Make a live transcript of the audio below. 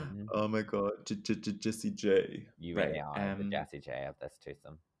Oh my god, Jessie J. You Right. really are the Jessie J of this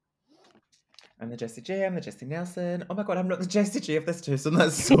twosome. I'm the Jessie J. I'm the Jessie Nelson. Oh my god, I'm not the Jessie J of this twosome.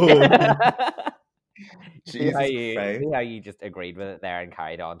 That's so. Jesus Christ. See how you just agreed with it there and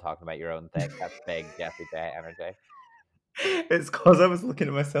carried on talking about your own thing. That's big Jessie J energy. It's because I was looking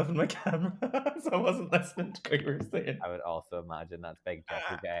at myself in my camera, so I wasn't listening to what you were saying. I would also imagine that's big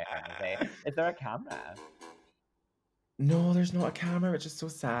Jessie J energy. Is there a camera? No, there's not a camera, which is so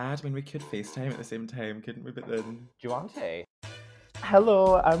sad. I mean, we could FaceTime at the same time, couldn't we? But then. Do you want to?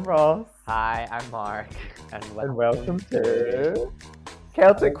 Hello, I'm Ross. Hi, I'm Mark. And welcome to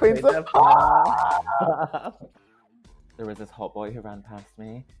Celtic Queens of Pop. There was this hot boy who ran past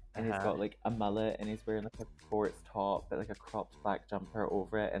me, and he's got like a mullet, and he's wearing like a sports top, but like a cropped black jumper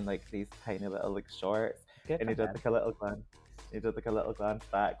over it, and like these tiny little like shorts. And he did like a little glance. He did like a little glance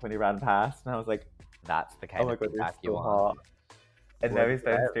back when he ran past, and I was like, "That's the kind of feedback you want." Hot. And now he's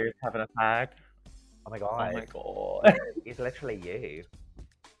downstairs having a fag. Oh my god! Oh my god! He's literally you.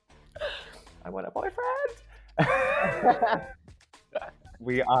 I want a boyfriend.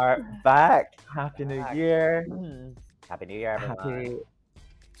 We are back. Happy New Year. Happy New Year, everyone. Happy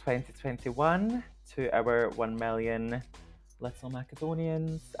 2021 to our 1 million little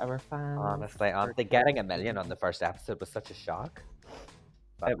Macedonians, our fans. Honestly, getting a million on the first episode was such a shock.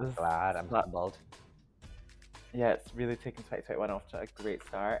 But I'm glad. I'm humbled. Yeah, it's really taken 2021 off to a great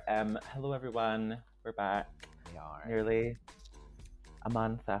start. Hello, everyone. We're back. We are. Nearly a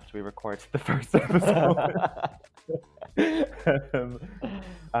month after we recorded the first episode.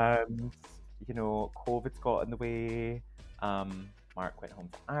 And, you know, COVID's got in the way. Mark went home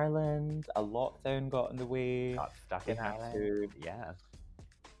to Ireland. A lockdown got in the way. Got stuck in Ireland. Yeah.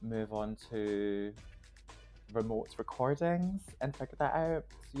 Move on to remote recordings and figure that out.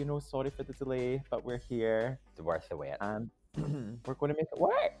 So, you know, sorry for the delay, but we're here. It's worth the wait. And we're going to make it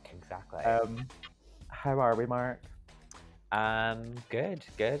work. Exactly. How are we, Mark? Good.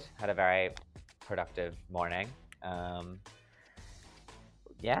 Had a very productive morning.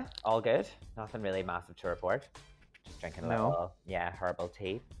 Yeah, all good. Nothing really massive to report. Just drinking a little, herbal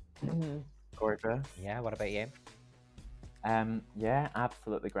tea. Gorgeous. Yeah, what about you? Yeah,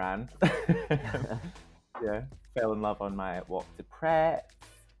 absolutely grand. Yeah, fell in love on my walk to Pret.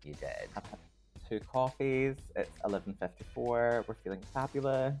 You did. I've had 2 coffees. It's 11:54. We're feeling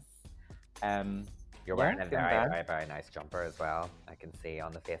fabulous. You're wearing a very nice jumper as well. I can see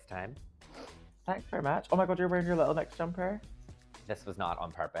on the FaceTime. Thanks very much. Oh my god, you're wearing your Little Mix jumper? This was not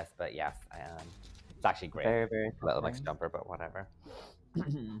on purpose, but yes, I am. It's actually great. Very, very Little Mix jumper, but whatever.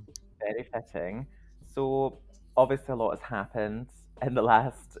 Very fitting. So, obviously a lot has happened in the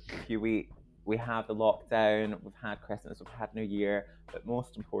last few weeks. We have the lockdown, we've had Christmas, we've had New Year, but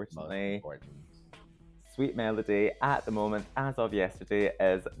most importantly, Sweet Melody at the moment, as of yesterday,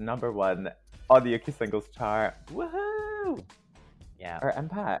 is #1 on the UK singles chart. Woohoo! Yeah. Our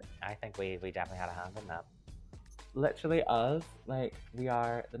impact. I think we definitely had a hand in that. Literally us, like, we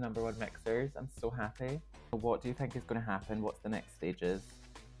are the #1 mixers. I'm so happy. What do you think is going to happen? What's the next stages?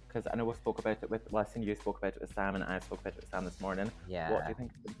 Because I know we spoke about it with, well, I seen you spoke about it with Sam, and I spoke about it with Sam this morning. Yeah. What do you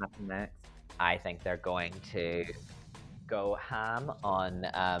think is going to happen next? I think they're going to go ham on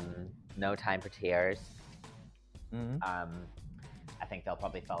No Time for Tears. I think they'll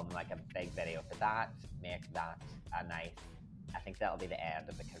probably film like a big video for that, make that a nice. I think that'll be the end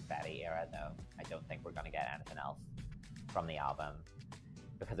of the confetti era, though. I don't think we're going to get anything else from the album.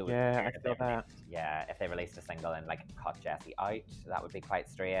 Because it would I feel that. If they released a single and like cut Jessie out, that would be quite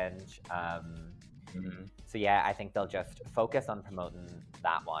strange. So yeah, I think they'll just focus on promoting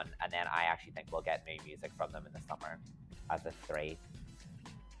that one, and then I actually think we'll get new music from them in the summer as a 3.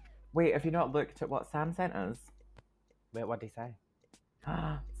 Wait, have you not looked at what Sam sent us? Wait, what did he say?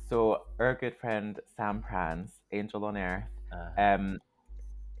 So our good friend Sam Prans, Angel on Earth,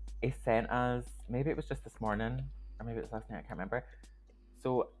 he sent us, maybe it was just this morning, or maybe it was last night, I can't remember.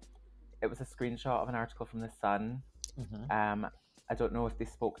 So it was a screenshot of an article from The Sun. I don't know if they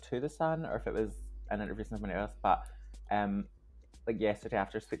spoke to The Sun or if it was an interview with someone else, but like yesterday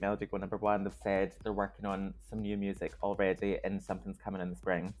after Sweet Melody go #1, they've said they're working on some new music already and something's coming in the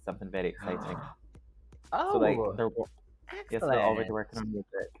spring, something very exciting. So like they're already working on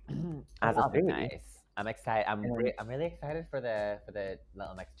music. As a thing. Nice. I'm excited. I'm really excited for the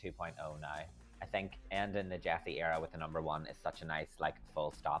Little Mix 2.0 now. I think ending the Jessie era with the #1 is such a nice like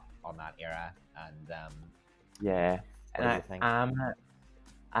full stop on that era. And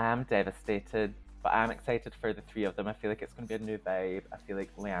I am devastated, but I'm excited for the 3 of them. I feel like it's going to be a new vibe. I feel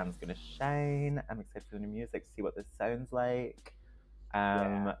like Leanne's going to shine. I'm excited for the new music, see what this sounds like.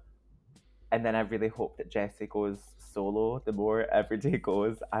 And then I really hope that Jessie goes solo. The more every day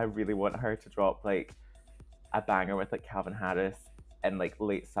goes, I really want her to drop like a banger with like Calvin Harris in like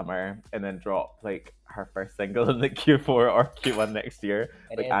late summer, and then drop like her first single in like Q4 or Q1 next year.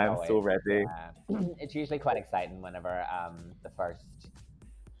 It is I am always, so ready. It's usually quite exciting whenever the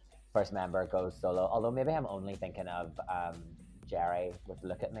first member goes solo. Although maybe I'm only thinking of Jerry with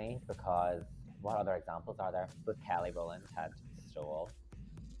Look at Me, because what other examples are there? But Kelly Rowland had Stole.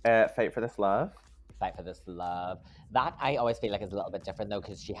 Fight for This Love. Fight for This Love. That I always feel like is a little bit different though,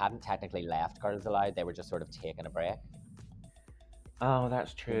 because she hadn't technically left Girls Aloud. They were just sort of taking a break. Oh,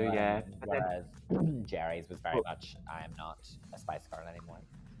 that's true, yeah. Whereas Jerry's was very much, I am not a Spice Girl anymore.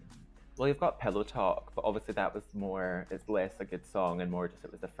 Well, you've got Pillow Talk, but obviously that was more, it's less a good song and more just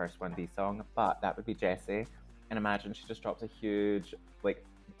it was the first 1D song, but that would be Jessie. And imagine she just dropped a huge, like,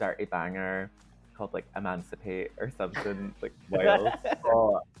 dirty banger called, like, Emancipate or something, like, wild.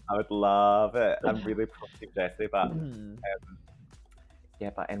 Oh, I would love it. I'm really pro Jessie, but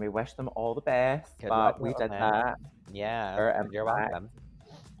yeah, but anyway, wish them all the best. Good but luck, we did man. that. Yeah, you're welcome.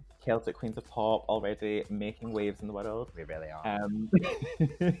 Celtic Queens of Pop already making waves in the world. We really are.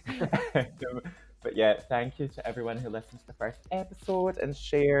 But yeah, thank you to everyone who listened to the first episode and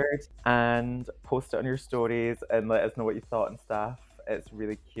shared and posted on your stories and let us know what you thought and stuff. It's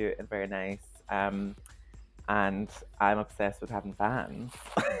really cute and very nice. And I'm obsessed with having fans.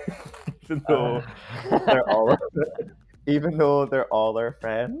 Even though they're all our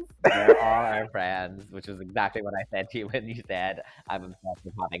friends. They're all our friends, which is exactly what I said to you when you said I'm obsessed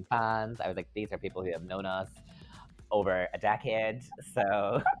with having fans. I was like, these are people who have known us over a decade,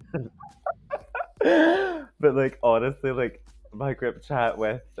 so. But like honestly, like my group chat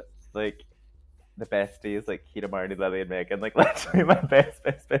with like the besties, like Keita, Marnie, Lily, and Megan, like literally my best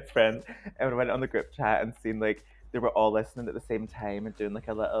friends. And we went on the group chat and seen like they were all listening at the same time and doing like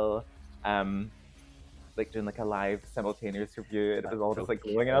a little doing like a live simultaneous review, and it was all just like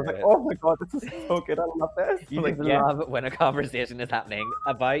going, and I was like, oh my god, this is so good, I love this. You like, love when a conversation is happening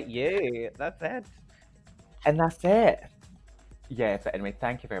about you. That's it. And that's it. Yeah, but anyway,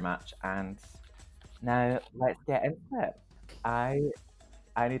 thank you very much. And now let's get into it. I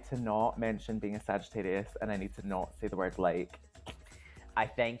need to not mention being a Sagittarius, and I need to not say the word like. I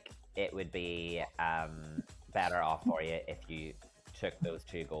think it would be better off for you if you took those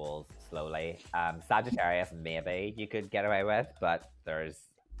two goals slowly. Sagittarius, maybe you could get away with, but there's.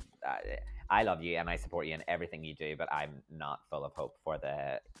 I love you and I support you in everything you do, but I'm not full of hope for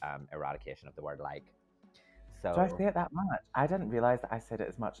the eradication of the word like. So, do I say it that much? I didn't realize that I said it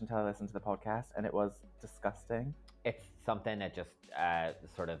as much until I listened to the podcast, and it was disgusting. It's something that just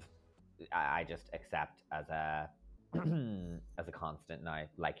sort of I just accept as a as a constant now,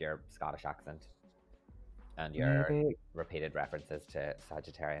 like your Scottish accent and your repeated references to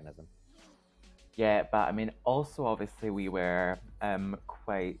Sagittarianism. Yeah, but I mean, also obviously we were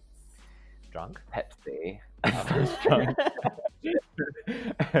quite drunk, tipsy.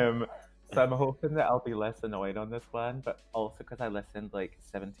 So I'm hoping that I'll be less annoyed on this one, but also because I listened like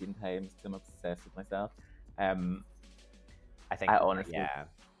 17 times because I'm obsessed with myself. I think, honestly, yeah,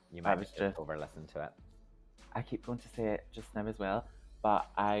 you might just over-listen to it. I keep going to say it just now as well, but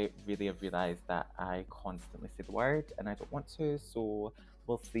I really have realised that I constantly say the word and I don't want to, so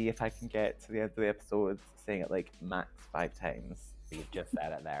we'll see if I can get to the end of the episode saying it like max 5 times. You've just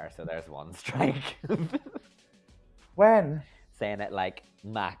said it there, so there's one strike. When? Saying it like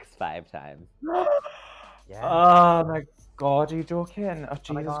max 5 times. Yeah. Oh my god, are you joking? Oh,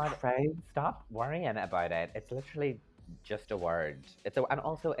 Jesus Christ. Stop worrying about it. It's literally just a word. And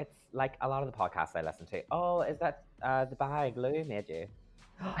also it's like a lot of the podcasts I listen to. Oh, is that the bag Lou made you?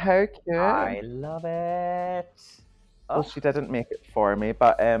 How cute. I love it. Well, she didn't make it for me,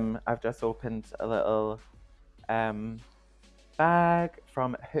 but I've just opened a little bag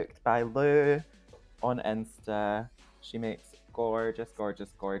from Hooked by Lou on Insta. She makes gorgeous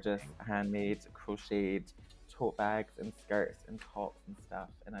handmade crocheted tote bags and skirts and tops and stuff,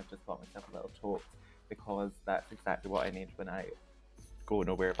 and I've just bought myself a little tote because that's exactly what I need when I go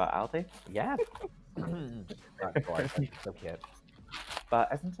nowhere but Aldi. Yeah. That's gorgeous. So cute. But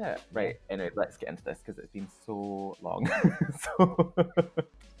isn't it? Right, anyway, let's get into this because it's been so long.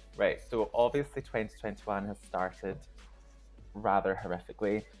 So obviously 2021 has started rather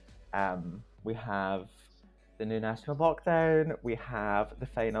horrifically. We have the new national lockdown, we have the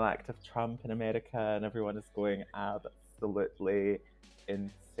final act of Trump in America, and everyone is going absolutely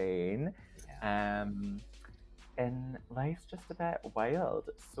insane. Yeah. And life's just a bit wild.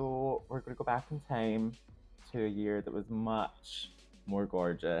 So we're going to go back in time to a year that was much more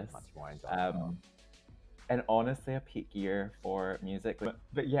gorgeous. Much more enjoyable. and honestly a peak year for music.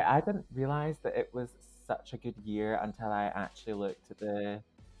 But yeah, I didn't realize that it was such a good year until I actually looked at the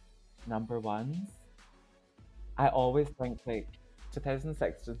number ones. I always think like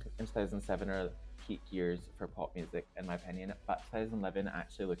 2006 and 2007 are peak years for pop music in my opinion, but 2011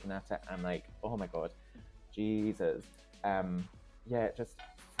 actually looking at it, I'm like, oh my god, Jesus. Yeah, just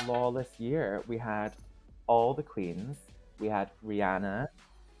flawless year. We had all the queens. We had Rihanna,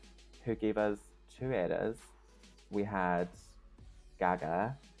 who gave us two eras. We had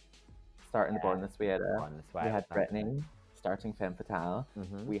Gaga, starting the Born This Way era. Born This Way We had was nice. Britney, starting Femme Fatale.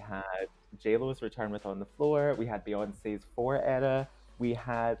 Mhm. We had J-Lo's return with On the Floor. We had Beyonce's Four era. We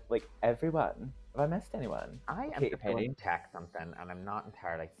had like everyone. Have I missed anyone? I am Katy just going Perry. to check something, and I'm not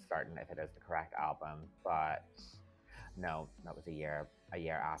entirely certain if it is the correct album, but no, that was a year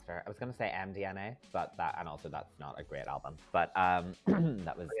after. I was going to say MDNA, but that, and also that's not a great album, but that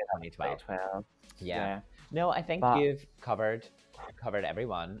was 2012. 2012. Yeah. No, I think But- you've covered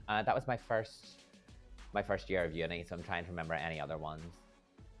everyone. That was my first year of uni, so I'm trying to remember any other ones.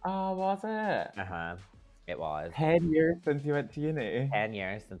 Oh, was it? It was 10 years since you went to uni. 10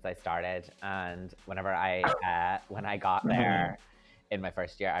 years since I started, and whenever I when I got there in my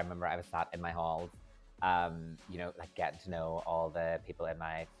first year, I remember I was sat in my halls, you know, like getting to know all the people in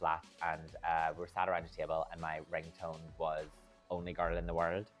my flat, and we were sat around a table, and my ringtone was "Only Girl in the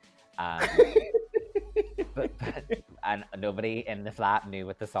World," but and nobody in the flat knew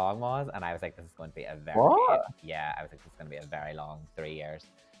what the song was, and I was like, this is going to be a very What? yeah, I was like, this is going to be a very long 3 years.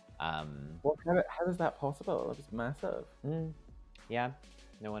 Well, how is that possible? It was massive. Yeah,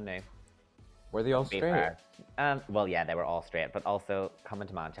 no one knew. Were they all To be straight? fair. Well, yeah, they were all straight, but also coming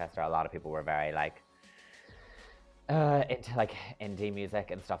to Manchester, a lot of people were very like into like indie music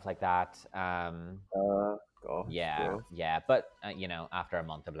and stuff like that. Gosh, Yeah, gross. yeah, but you know, after a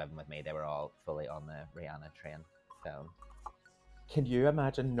month of living with me, they were all fully on the Rihanna train. So Can you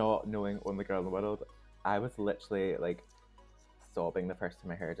imagine not knowing Only Girl in the World? I was literally like sobbing the first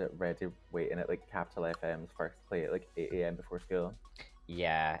time I heard it, ready waiting at like Capital FM's first play at like 8 a.m. before school.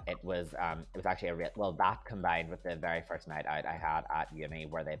 yeah, it was actually a real, well, that combined with the very first night out I had at uni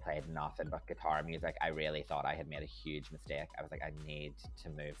where they played nothing but guitar music, I really thought I had made a huge mistake. I was like, I need to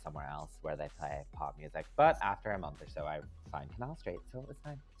move somewhere else where they play pop music. But after a month or so, I found Canal Street, so it was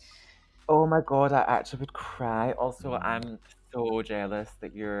fine. Oh my god, I actually would cry. Also, I'm so jealous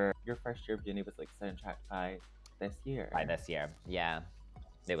that your first year of uni was like soundtracked by this year. By this year, yeah,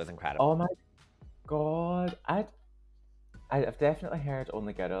 it was incredible. Oh my god, I've definitely heard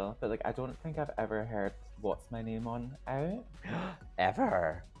Only Girl, but like I don't think I've ever heard What's My Name on out.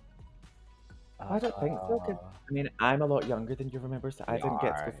 Ever? I don't think so. 'Cause, I mean, I'm a lot younger than you, remember, so I didn't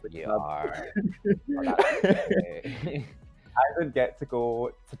get to go to the You club. are. Well, that's okay. I didn't get to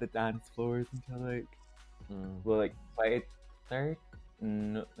go to the dance floors until like, well, like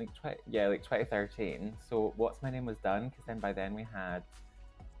 2013. No, like 2013. So What's My Name was done, because then by then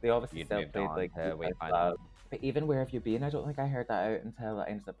they obviously You'd still moved played on like to We've Find Love. Love. But even Where Have You Been, I don't think I heard that out until I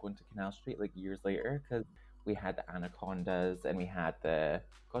ended up going to Canal Street like years later, because we had the Anacondas and we had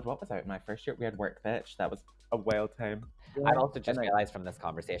God, what was out in my first year? We had Work Bitch. That was a wild time. I've also just realised from this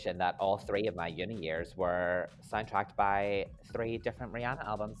conversation that all 3 of my uni years were soundtracked by 3 different Rihanna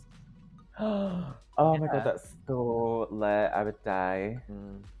albums. Oh my Yeah. god, that's so lit. I would die.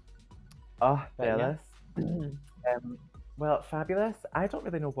 Oh, But yeah. jealous. Well, fabulous. I don't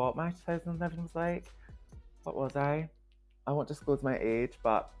really know what my 2011 was like. What was I? I won't disclose my age,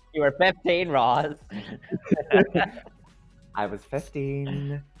 but You were 15, Roz. I was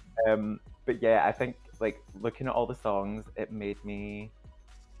 15. But yeah, I think like looking at all the songs, it made me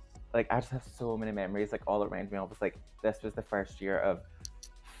like I just have so many memories. Like all it reminded me of was like this was the first year of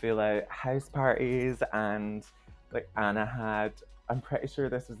full out house parties, and like Anna had. I'm pretty sure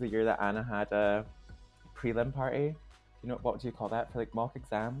this was the year that Anna had a prelim party. You know, what do you call that for like mock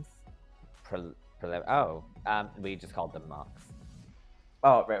exams? We just called them mocks.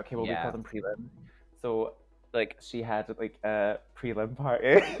 Oh right, okay. Well, we Yeah. call them prelim. So like she had like a prelim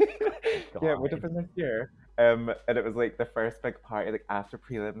party. Yeah, it would have been this year. And it was like the first big party like after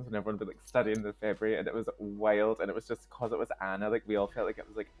prelims, and everyone would like study in the February, and it was wild. And it was just because it was Anna, like we all felt like it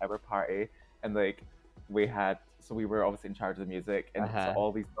was like our party, and like we were obviously in charge of the music, and so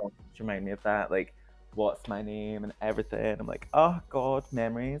all these songs remind me of that, like What's My Name and everything. I'm like, oh god,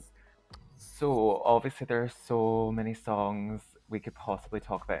 memories. So obviously there are so many songs we could possibly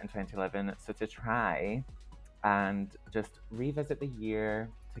talk about in 2011. So to try and just revisit the year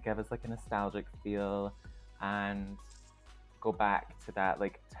to give us like a nostalgic feel and go back to that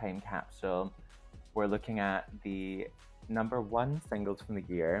like time capsule, we're looking at the number 1 singles from the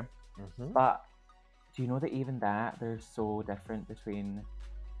year. But Do you know that even that they're so different between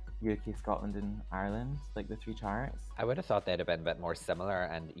UK, Scotland, and Ireland, like the 3 charts? I would have thought they'd have been a bit more similar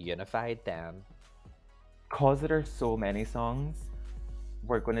and unified then. Because there are so many songs,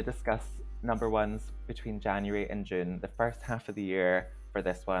 we're going to discuss number ones between January and June, the first half of the year for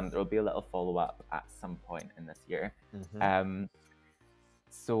this one. There will be a little follow-up at some point in this year.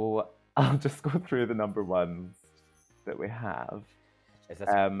 So I'll just go through the number ones that we have. Is this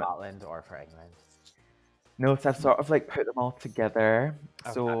for Scotland or for England? No, so I've sort of like put them all together.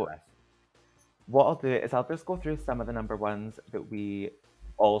 Oh, so fabulous. what I'll do is I'll just go through some of the number ones that we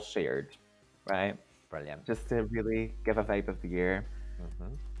all shared, right? Brilliant. Just to really give a vibe of the year.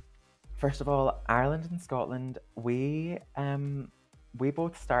 First of all, Ireland and Scotland, we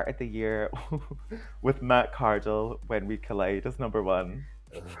both started the year with Matt Cardle, When We Collide, as number one.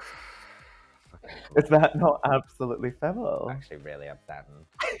 Is that not absolutely feral? Actually, really upsetting.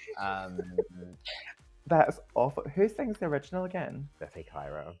 That's awful. Who sings the original again? Biffy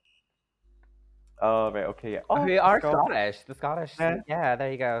Clyro. Oh, right, okay. Oh, we are Scottish. The Scottish. Yeah,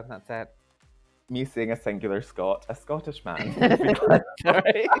 there you go. That's it. Me saying a singular Scot, a Scottish man.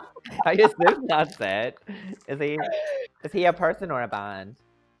 Sorry. I assume that's it. Is he a person or a band?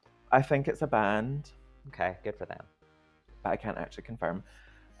 I think it's a band. Okay, good for them. But I can't actually confirm.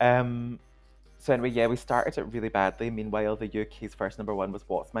 So anyway, yeah, we started it really badly. Meanwhile, the UK's first number one was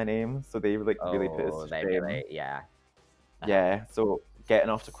What's My Name? So they really put us to shame. Yeah. Yeah, so getting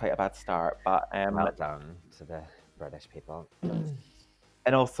off to quite a bad start. But well done to the British people.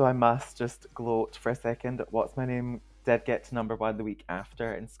 And also, I must just gloat for a second. What's My Name did get to number one the week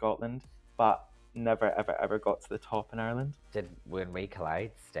after in Scotland, but never, ever, ever got to the top in Ireland. Did When We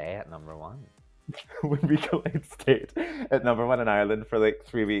Collide stay at number one? When We Collide stayed at number one in Ireland for like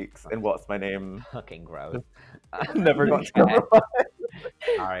 3 weeks, and What's My Name? Fucking gross. Never got to number one.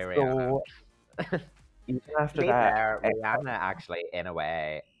 Sorry, Rihanna. So, even after that, Rihanna actually, in a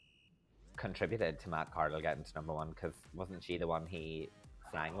way, contributed to Matt Cardle getting to number one, because wasn't she the one he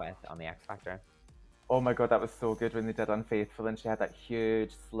sang with on the X Factor? Oh my god, that was so good when they did Unfaithful, and she had that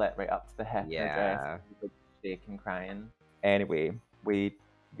huge slit right up to the hip. Yeah. In her dress, like shaking, crying. Anyway, you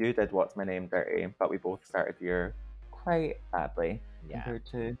did What's My Name dirty, but we both started the year quite badly compared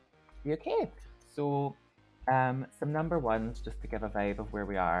to the UK. So, some number ones just to give a vibe of where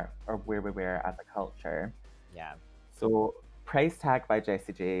we are or where we were as a culture. Yeah. So, Price Tag by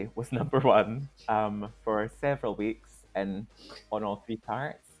Jessie J was number one for several weeks on all 3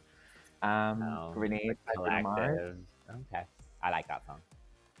 charts. Grenade by Bruno Mars. Okay, I like that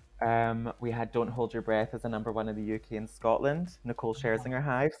song. We had Don't Hold Your Breath as a number one in the UK and Scotland. Nicole Scherzinger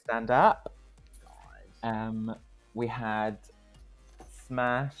Hive, Stand Up. We had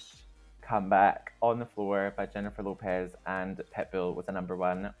Smash, Comeback, On the Floor by Jennifer Lopez, and Pitbull was a number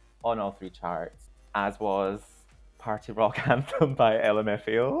one on all 3 charts, as was Party Rock Anthem by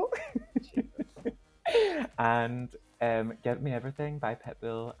LMFAO. And Give Me Everything by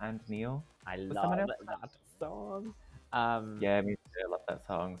Pitbull and Neil. I love that song. Yeah, me too. I love that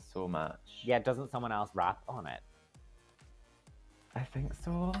song so much. Yeah, doesn't someone else rap on it? I think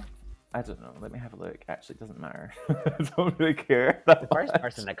so. I don't know. Let me have a look. Actually, it doesn't matter. I don't really care. The first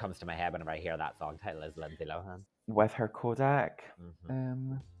person that comes to my head whenever I hear that song title is Lindsay Lohan. With her Kodak.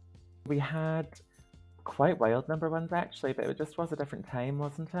 We had quite wild number ones actually, but it just was a different time,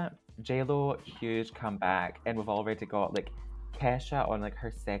 wasn't it? JLo, huge comeback, and we've already got like Kesha on like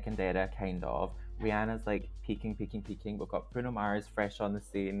her second era, kind of. Rihanna's like peaking. We've got Bruno Mars fresh on the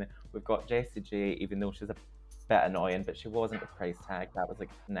scene. We've got Jessie J, even though she's a bit annoying, but she wasn't a Price Tag. That was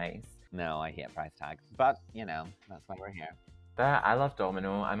like nice. No, I hate Price Tag, but you know, that's why we're here. But I love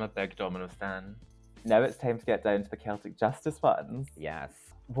Domino. I'm a big Domino stan. Now it's time to get down to the Celtic Justice ones. Yes.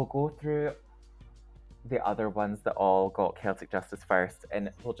 We'll go through the other ones that all got Celtic Justice first,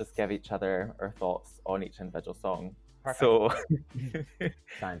 and we'll just give each other our thoughts on each individual song. Perfect. So,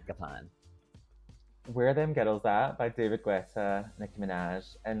 sounds like a plan. Where Them Girls At by David Guetta, Nicki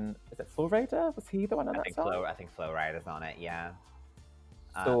Minaj, and is it Flo Rida? Was he the one on that song? I think Flo Rida's on it, yeah.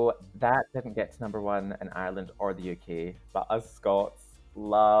 So that didn't get to number one in Ireland or the UK, but us Scots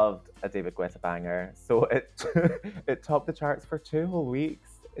loved a David Guetta banger. So it topped the charts for 2 whole weeks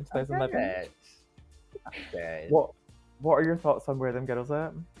in 2011. Good. What are your thoughts on Where Them Girls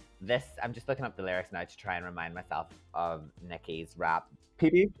At? I'm just looking up the lyrics now to try and remind myself of Nicki's rap.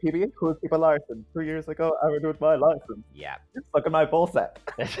 PB, cool people license. 2 years ago, I renewed my license. Yeah. Look at my ball set.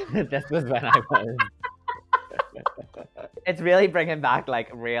 This was when I was. It's really bringing back like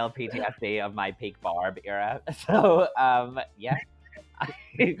real PTSD of my peak Barb era. So, yeah,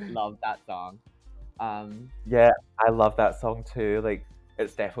 I love that song. Yeah, I love that song too. Like,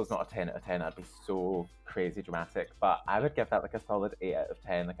 it's definitely not a 10 out of 10. That'd be so crazy dramatic. But I would give that like a solid 8 out of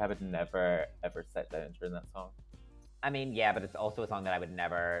 10. Like I would never ever sit down during that song. I mean, yeah, but it's also a song that I would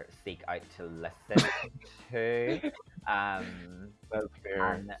never seek out to listen to. That's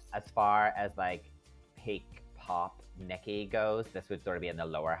fair. And as far as like peak pop Nicki goes, this would sort of be in the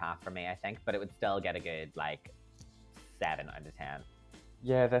lower half for me, I think. But it would still get a good like 7 out of 10.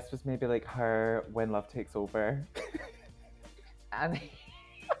 Yeah, this was maybe like her When Love Takes Over. I mean,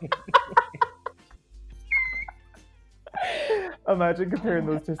 Imagine comparing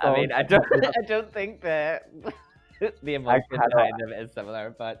those two songs. I mean, I don't think that the emotion behind them is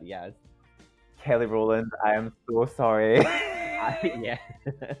similar, but yes. Kelly Rowland, I am so sorry. Yeah.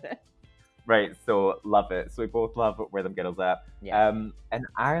 Right, so love it. So we both love Where Them Girls At. Yeah. In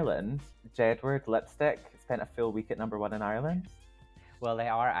Ireland, Jedward Lipstick spent a full week at #1 in Ireland. Well, they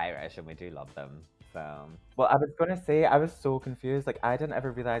are Irish and we do love them. So. Well, I was going to say, I was so confused. Like, I didn't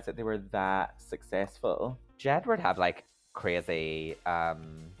ever realize that they were that successful. Jedward have like crazy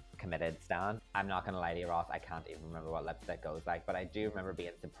committed stans. I'm not gonna lie to you, Ross, I can't even remember what Lipstick goes like, but I do remember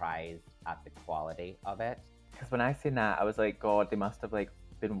being surprised at the quality of it. Because when I seen that, I was like, God, they must have like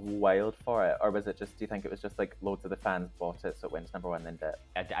been wild for it. Or was it just, do you think it was just like loads of the fans bought it so it went to #1 then did?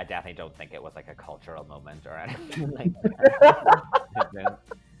 I definitely don't think it was like a cultural moment or anything like that.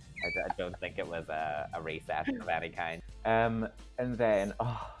 I don't think it was a reset of any kind. And then,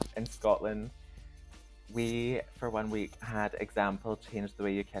 in Scotland, we, for 1 week, had Example Change the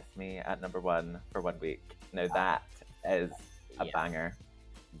Way You Kiss Me at #1 for 1 week. Now that is a banger.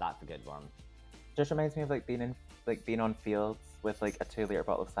 That's a good one. Just reminds me of like being on fields with like a 2-liter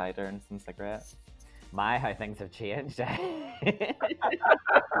bottle of cider and some cigarettes. My, how things have changed.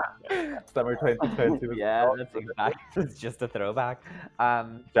 Summer 2020. Yeah, that's exactly. It's just a throwback.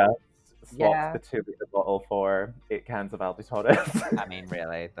 Just swapped the 2-liter bottle for 8 cans of Aldi Torres. I mean,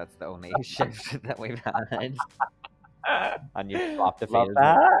 really, that's the only shift that we've had. And you swapped the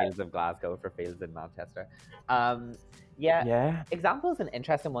fields of Glasgow for fields in Manchester. Yeah. Example is an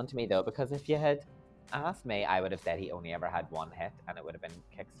interesting one to me though, because if you had asked me, I would have said he only ever had one hit, and it would have been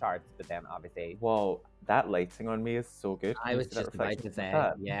Kickstarts. But then obviously, whoa, that lighting on me is so good. I was just about to say,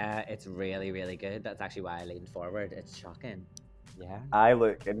 yeah, it's really, really good. That's actually why I leaned forward. It's shocking. Yeah, I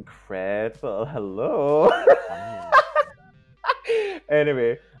look incredible. Hello.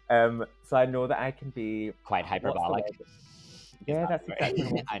 Anyway, so I know that I can be quite hyperbolic. Yeah, that's exactly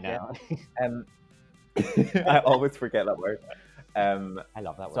what I know. I always forget that word. I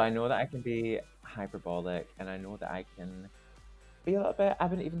love that word. So I know that I can be hyperbolic, and I know that I can be a little bit, I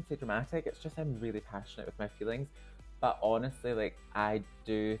wouldn't even say dramatic, it's just I'm really passionate with my feelings. But honestly, like, I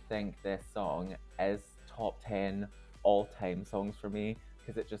do think this song is top 10 all-time songs for me,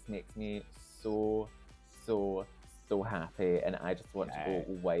 because it just makes me so happy, and I just want to go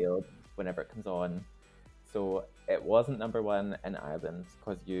wild whenever it comes on. So it wasn't #1 in Ireland,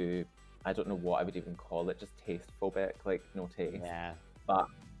 because I don't know what I would even call it, just taste phobic, like no taste. Yeah. But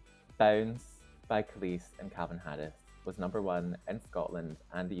Bounce by Khalees and Calvin Harris was #1 in Scotland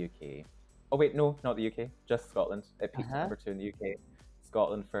and the UK. Oh wait, no, not the UK, just Scotland. It peaked at #2 in the UK.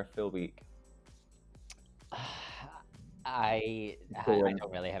 Scotland for a full week. I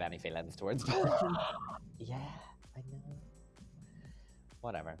don't really have any feelings towards Bounce. Yeah, I know.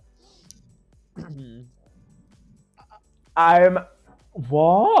 Whatever.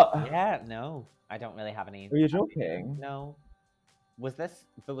 What? Yeah, no, I don't really have any. Are you joking? No. Was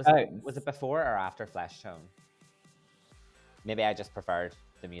it before or after Flesh Tone? Maybe I just preferred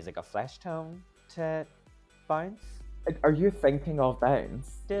the music of Flesh Tone to Bounce. Are you thinking of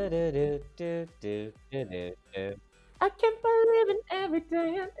Bounce? Do, do, do, do, do, do, do, do. I can't believe it every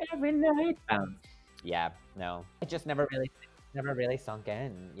day and every night. Bounce. Yeah, no. It just never really sunk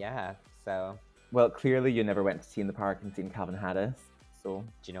in. Yeah, so. Well, clearly you never went to Tea in the Park and seen Calvin Harris, so.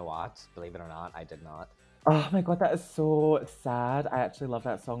 Do you know what? Believe it or not, I did not. Oh my god, that is so sad. I actually love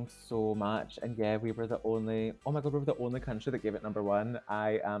that song so much. And yeah, we were the only country that gave it #1.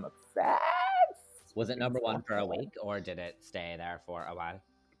 I am obsessed. Was it #1 for a week, or did it stay there for a while?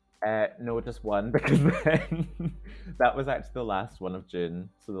 No, just one, because then that was actually the last one of June.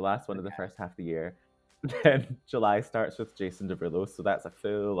 So the last one of the first half of the year. Then July starts with Jason Derulo, so that's a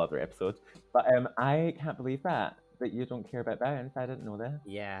full other episode. But I can't believe that you don't care about Bounce. I didn't know this.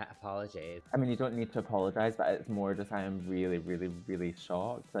 Yeah, apologies. I mean, you don't need to apologize, but it's more just I am really, really, really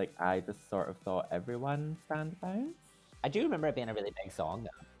shocked. Like, I just sort of thought everyone stand Bounce. I do remember it being a really big song,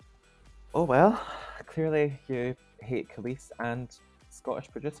 though. Oh well, clearly you hate Khalees and Scottish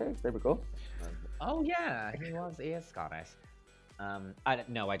producers. There we go. Oh yeah, he is Scottish. I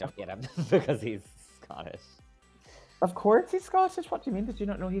don't hate him because he's Scottish. Of course he's Scottish. What do you mean? Did you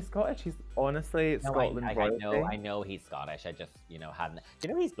not know he's Scottish? He's honestly No, Scotland royalty. I know he's Scottish. I just, hadn't. Do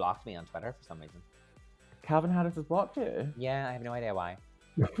you know he's blocked me on Twitter for some reason? Calvin Harris has blocked you? Yeah, I have no idea why.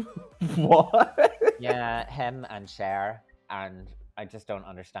 What? Yeah, him and Cher, and I just don't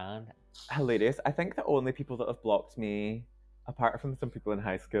understand. Hilarious. I think the only people that have blocked me, apart from some people in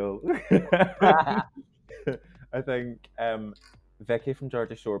high school, I think Vicky from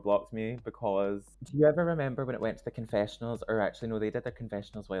Geordie Shore blocked me because. Do you ever remember when it went to the confessionals? Or actually, no, they did their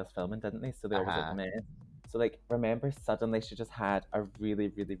confessionals whilst filming, didn't they? So they always looked a mess. So like, remember suddenly she just had a really,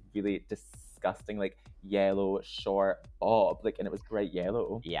 really, really disgusting like yellow short bob, like, and it was bright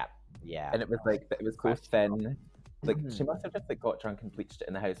yellow. Yeah. And it was like it was so thin. Like she must have just like got drunk and bleached it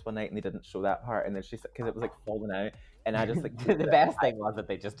in the house one night, and they didn't show that part. And then she said because it was like falling out, and I just like the best thing was that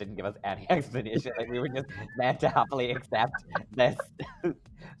they just didn't give us any explanation. Like we were just meant to happily accept this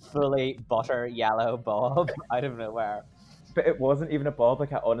fully butter yellow bob out of nowhere. But it wasn't even a bob.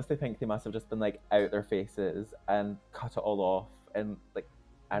 Like I honestly think they must have just been like out their faces and cut it all off, and like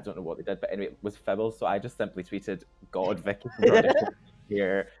I don't know what they did, but anyway, it was fibbles. So I just simply tweeted, "God, Vicky from Geordie Shore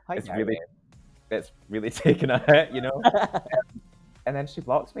here. It's really taken a hit, you know." And then she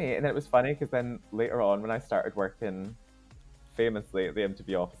blocked me, and then it was funny because then later on when I started working famously at the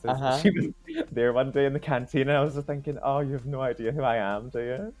MTV offices, she was there one day in the canteen, and I was just thinking, oh, you have no idea who I am, do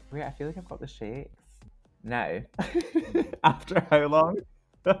you? Wait, I feel like I've got the shakes now. After how long?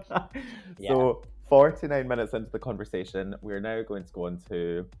 So 49 minutes into the conversation, we're now going to go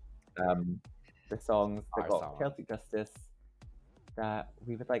into the songs that got Celtic Justice that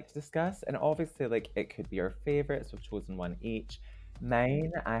we would like to discuss. And obviously, like, it could be our favorites. We've chosen one each.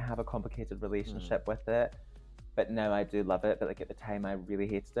 Mine, I have a complicated relationship with it, but now I do love it. But like at the time, I really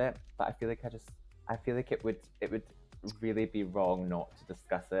hated it. But I feel like it would really be wrong not to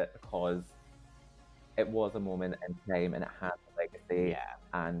discuss it because it was a moment in time and it had a legacy,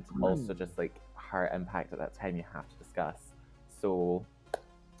 and also just like her impact at that time. You have to discuss. So,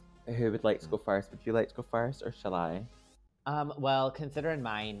 who would like to go first? Would you like to go first, or shall I? Well, considering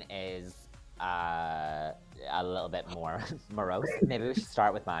mine is a little bit more morose, maybe we should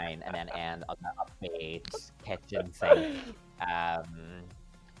start with mine and then end on the upbeat kitchen sink.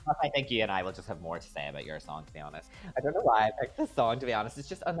 I think you and I will just have more to say about your song, to be honest. I don't know why I picked this song, to be honest. It's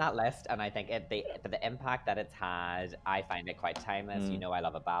just on that list, and I think the impact that it's had, I find it quite timeless. You know, I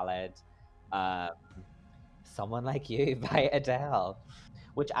love a ballad. Someone Like You by Adele,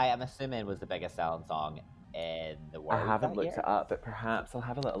 which I am assuming was the biggest selling song in the world. I haven't looked it up, but perhaps I'll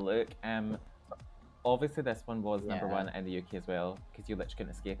have a little look. Obviously this one was number one in the UK as well, because you literally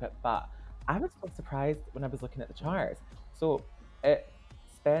couldn't escape it. But I was so surprised when I was looking at the charts. So it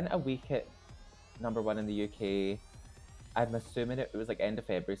spent a week at number one in the UK. I'm assuming it was like end of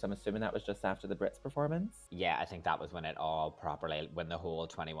February, so I'm assuming that was just after the Brits performance. Yeah, I think that was when it all properly, when the whole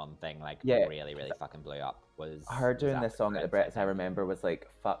 21 thing really, really fucking blew up. Was her doing this song at the Brits, I remember, was like,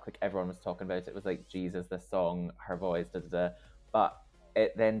 fuck, like everyone was talking about it. It was like, Jesus, this song, her voice, But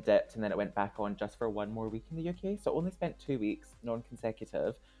it then dipped and then it went back on just for one more week in the UK. So it only spent 2 weeks,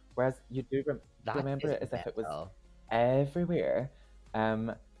 non-consecutive. Whereas you do remember it as if it was everywhere.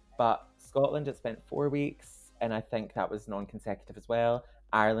 But Scotland, it spent 4 weeks. And I think that was non-consecutive as well.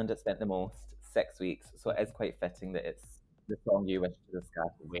 Ireland, it spent the most, 6 weeks. So it is quite fitting that it's the song you wish to discuss.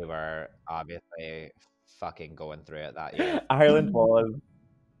 We were obviously fucking going through it that year. Ireland was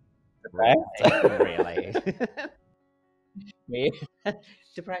really.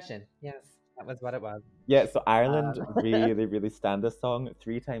 Depression. Yes, that was what it was. Yeah, so Ireland really, really stand this song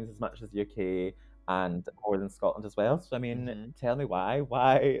 3 times as much as UK and more than Scotland as well. So I mean, tell me why?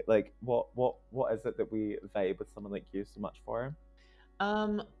 Why, like, what is it that we vibe with Someone Like You so much for?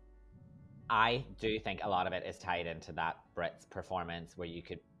 I do think a lot of it is tied into that Brits performance where you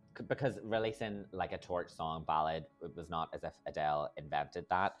could, because releasing like a torch song ballad, it was not as if Adele invented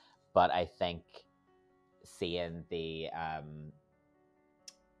that, but I think seeing the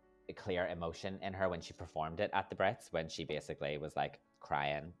clear emotion in her when she performed it at the Brits, when she basically was like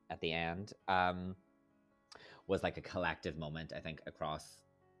crying at the end, was like a collective moment, I think, across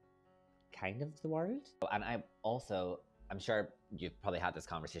kind of the world. And I'm sure you've probably had this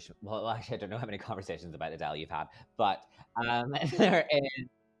conversation. Well, actually, I don't know how many conversations about Adele you've had, but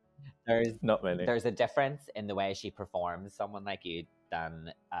there's not many. There's a difference in the way she performs Someone Like You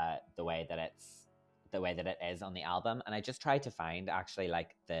than the way that it is on the album. And I just tried to find actually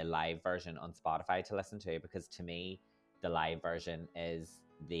like the live version on Spotify to listen to, because to me the live version is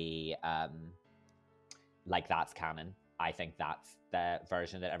the like that's canon. I think that's the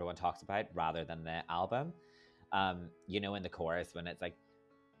version that everyone talks about rather than the album. You know, in the chorus when it's like,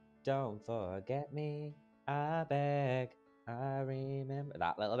 don't forget me, I beg, I remember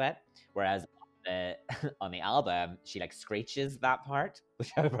that little bit. Whereas on the album, she like screeches that part,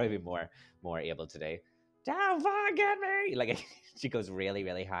 which I would probably be more able to do. Don't forget me! Like she goes really,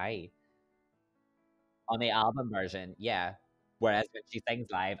 really high. On the album version, yeah. Whereas when she sings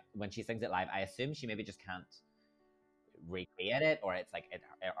it live, I assume she maybe just can't recreate it, or it's like it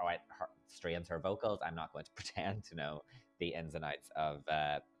strains her vocals. I'm not going to pretend to know the ins and outs of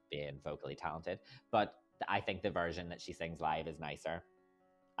being vocally talented, but I think the version that she sings live is nicer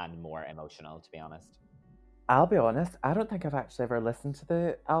and more emotional, to be honest. I'll be honest, I don't think I've actually ever listened to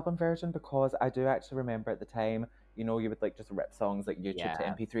the album version because I do actually remember at the time, you would like just rip songs like YouTube to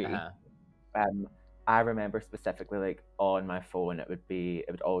MP3. I remember specifically like on my phone it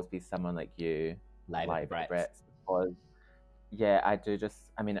would always be Someone Like You Live at the Brits because I do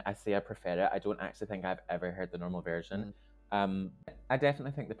I say I prefer it. I don't actually think I've ever heard the normal version. I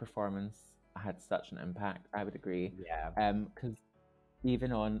definitely think the performance had such an impact. I would agree. Yeah. Because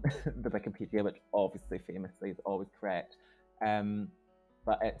even on the Wikipedia, which obviously famously is always correct,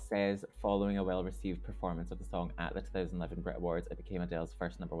 but it says following a well-received performance of the song at the 2011 Brit Awards, it became Adele's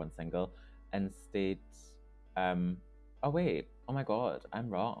first #1 single and stayed. Oh wait! Oh my god! I'm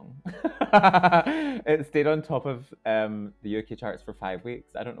wrong. It stayed on top of the UK charts for 5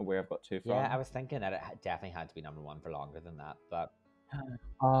 weeks. I don't know where I've got 2 from. Yeah, I was thinking that it definitely had to be #1 for longer than that, but.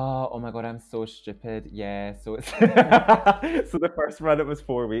 Oh my god, I'm so stupid. Yeah, so it's so the first run it was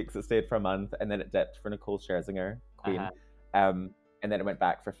 4 weeks. It stayed for a month, and then it dipped for Nicole Scherzinger, Queen, and then it went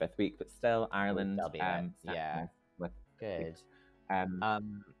back for 5th week. But still, Ireland. Yeah, with good.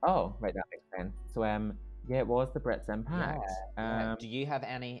 Oh, right, that makes sense. So yeah, it was the Brits' impact. Yeah. Do you have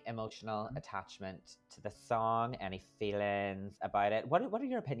any emotional attachment to the song? Any feelings about it? What are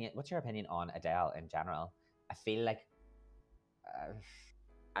your opinion? What's your opinion on Adele in general? I feel like.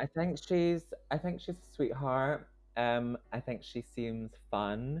 I think she's a sweetheart. I think she seems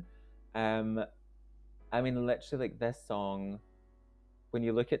fun. I mean, literally, like this song. When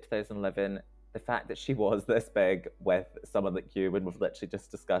you look at 2011, the fact that she was this big with Someone Like You, when we've literally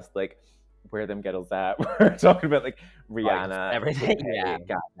just discussed like where them girls at, we're talking about like Rihanna, everything,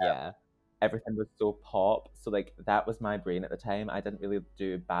 yeah. Everything was so pop. So like that was my brain at the time. I didn't really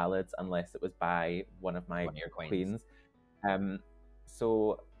do ballads unless it was by one of my queens.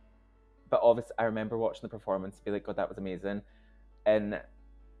 So, but obviously, I remember watching the performance, and be like, God, that was amazing. And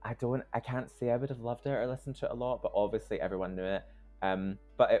I can't say I would have loved it or listened to it a lot, but obviously everyone knew it.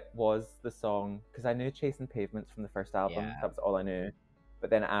 But it was the song because I knew Chasing Pavements from the first album. Yeah. That was all I knew. But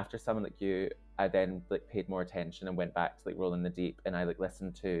then after Someone Like You, I then like paid more attention and went back to like Rolling the Deep, and I like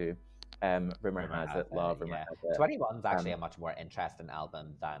listened to Rumor Has It, Love, Rumor Has It. 21's actually a much more interesting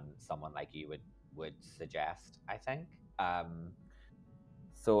album than Someone Like You would suggest, I think.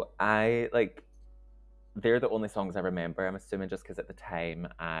 So I like. They're the only songs I remember. I'm assuming just because at the time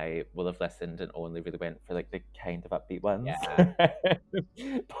I will have listened and only really went for like the kind of upbeat ones. Yeah.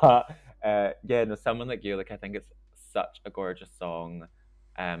 But yeah, no, Someone Like You, like I think it's such a gorgeous song,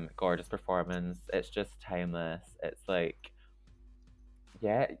 gorgeous performance. It's just timeless. It's like,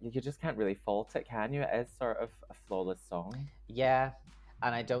 yeah, you just can't really fault it, can you? It is sort of a flawless song. Yeah,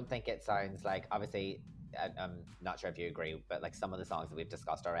 and I don't think it sounds like, obviously, I'm not sure if you agree, but like some of the songs that we've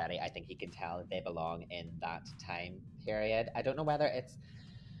discussed already, I think you can tell that they belong in that time period. I don't know whether it's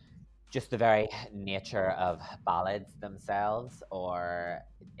just the very nature of ballads themselves, or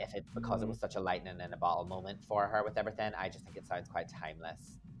if it's because it was such a lightning in a bottle moment for her with everything. I just think it sounds quite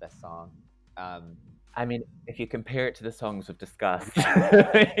timeless, this song. I mean, if you compare it to the songs we've discussed,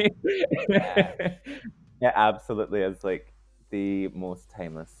 it absolutely is like the most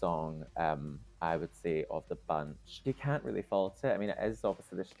timeless song, I would say, of the bunch. You can't really fault it. I mean, it is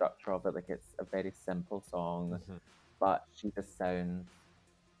obviously the structure of it, like it's a very simple song, but she just sounds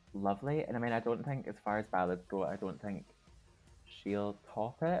lovely. And I mean, I don't think, as far as ballads go, I don't think she'll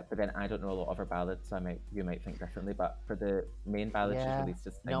top it. But then I don't know a lot of her ballads, so you might think differently. But for the main ballad she's released,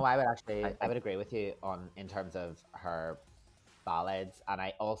 no, I would agree with you in terms of her ballads, and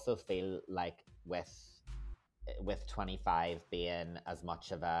I also feel like with 25 being as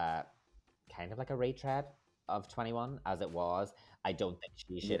much of a kind of like a retread of 21 as it was, I don't think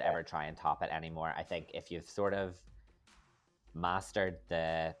she should ever try and top it anymore. I think if you've sort of mastered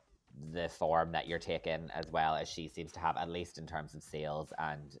the form that you're taking, as well as she seems to have, at least in terms of sales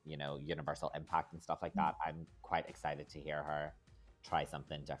and universal impact and stuff like that, I'm quite excited to hear her try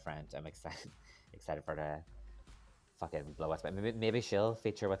something different. I'm excited for her to fucking blow us. But maybe she'll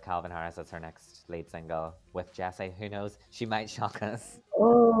feature with Calvin Harris as her next lead single with Jessie. Who knows? She might shock us.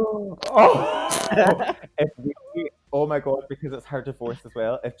 Oh my god, because it's her divorce as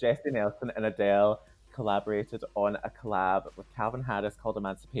well. If Jessie Nelson and Adele collaborated on a collab with Calvin Harris called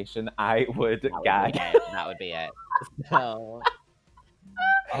Emancipation, I would That gag. would be it. So,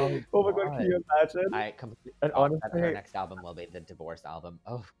 oh my god, can you imagine? I completely And forgot that honestly, her next album will be the divorce album.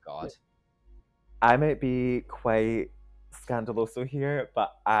 Oh god. I might be quite scandaloso here,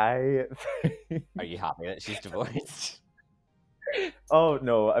 but I Are you happy that she's divorced? Oh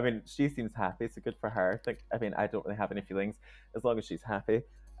no, I mean she seems happy, so good for her. Like, I mean, I don't really have any feelings as long as she's happy.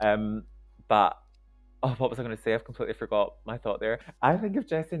 But what was I going to say? I've completely forgot my thought there. I think if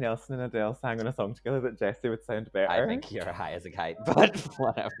Jessie Nelson and Adele sang on a song together, that Jessie would sound better. I think you're high as a kite, but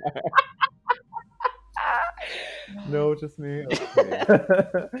whatever. No, just me. Okay.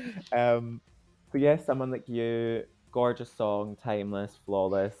 But yeah, someone like you, gorgeous song, timeless,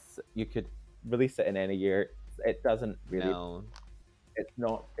 flawless. You could release it in any year. It doesn't really. No. It's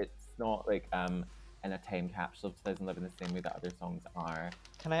not. It's not like in a time capsule. It doesn't live in the same way that other songs are.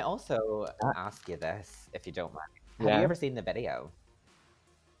 Can I also ask you this, if you don't mind? Have Yeah. you ever seen the video?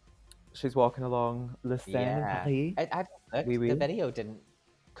 She's walking along the Seine. I've looked. The video didn't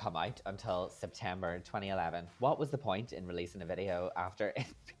come out until September 2011. What was the point in releasing a video after it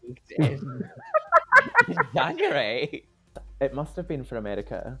peaked in January? It must have been for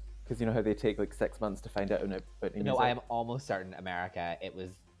America, because you know how they take like 6 months to find out about new No, music. I am almost certain America. It was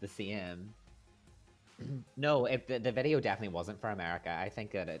the same. No, the video definitely wasn't for America. I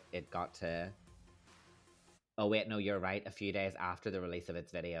think that it got to... Oh wait, no, you're right. A few days after the release of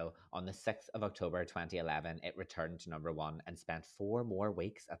its video, on the 6th of October 2011, it returned to #1 and spent 4 more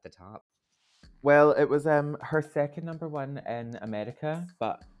weeks at the top. Well, it was her second #1 in America,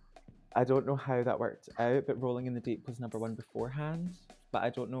 but I don't know how that worked out. But Rolling in the Deep was #1 beforehand, but I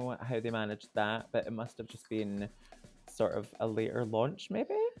don't know how they managed that. But it must have just been sort of a later launch,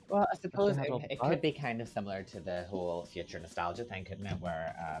 maybe. Well, I suppose it could be kind of similar to the whole future nostalgia thing, couldn't it?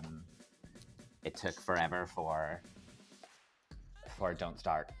 Where it took forever for Don't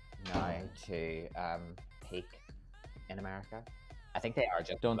Start Now to peak in America. I think they are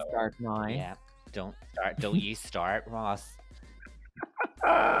just Don't Start Now. Yeah, don't you start, Ross.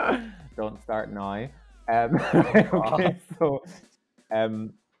 Don't Start Now. Okay, so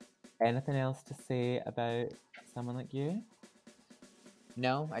anything else to say about someone like you?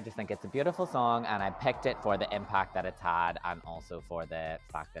 No, I just think it's a beautiful song, and I picked it for the impact that it's had, and also for the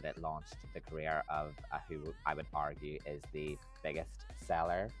fact that it launched the career of who I would argue is the biggest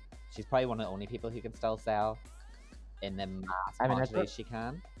seller. She's probably one of the only people who can still sell in the mass quantity she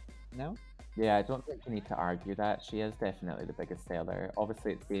can. No? Yeah, I don't think you need to argue that. She is definitely the biggest seller.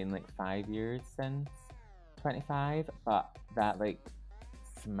 Obviously, it's been like 5 years since 25, but that like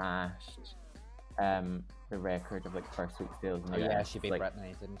smashed the record of like first week sales. Oh yeah, she beat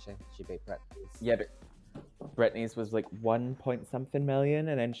Britney, didn't she? She beat Britney's. Yeah, but Britney's was like 1 point something million,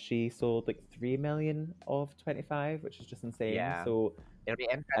 and then she sold like 3 million of 25, which is just insane. Yeah. So it'll be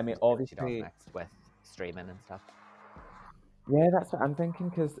interesting. I mean, to see what obviously, she does next with streaming and stuff. Yeah, that's what I'm thinking,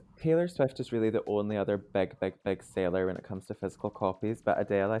 because Taylor Swift is really the only other big seller when it comes to physical copies. But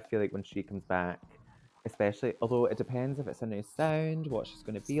Adele, I feel like when she comes back, especially, although it depends if it's a new sound, what she's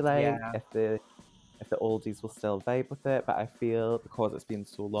going to be like, if the oldies will still vibe with it. But I feel because it's been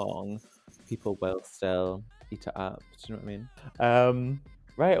so long, people will still eat it up. Do you know what I mean?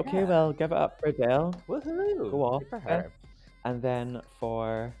 Right. Okay. Well, give it up for Adele. Woohoo! Go off. Good for her. And then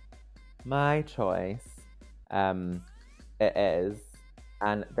for my choice, it is,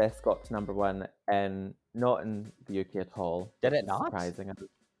 and this got to #1 not in the UK at all. Did it not? Surprising.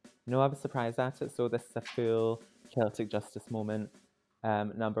 No, I was surprised at it. So this is a full Celtic Justice moment.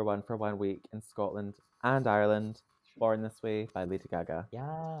 #1 for 1 week in Scotland and Ireland. Born This Way by Lady Gaga.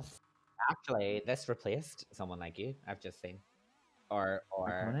 Yes. Actually, this replaced Someone Like You, I've just seen. Or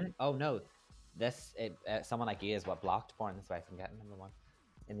oh no, this Someone Like You is what blocked Born This Way from getting #1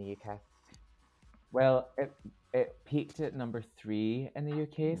 in the UK. Well, it peaked at #3 in the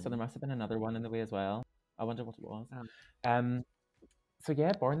UK, so there must have been another one in the way as well. I wonder what it was. So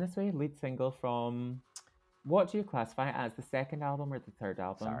yeah, Born This Way, lead single from, what do you classify it as, the second album or the third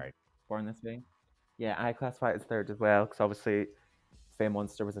album? Sorry. Born This Way. Yeah, I classify it as third as well, because obviously Fame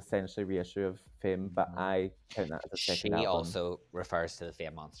Monster was essentially a reissue of Fame, but I count that as a second album. She also refers to the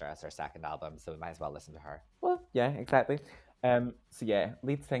Fame Monster as her second album, so we might as well listen to her. Well, yeah, exactly. So yeah,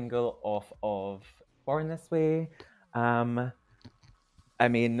 lead single off of Born This Way. I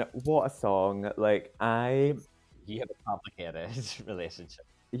mean, what a song. Like, You have a complicated relationship.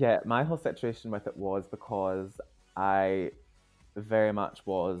 Yeah, my whole situation with it was because I very much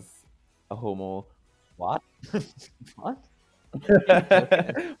was a homo. What? What?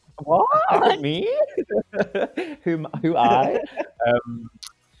 What? Me? Who I?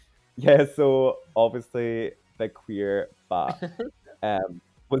 Yeah, so obviously big queer, but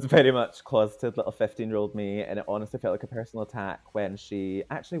was very much closeted little 15-year-old me, and it honestly felt like a personal attack when she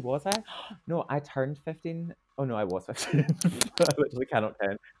actually was I? No, I turned 15. Oh no, I was 15. I literally cannot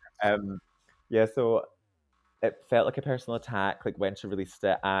count. Um, yeah, so it felt like a personal attack, like when she released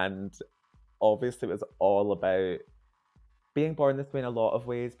it, and obviously it was all about being born this way in a lot of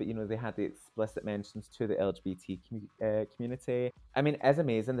ways, but you know, they had the explicit mentions to the LGBT community. I mean, it's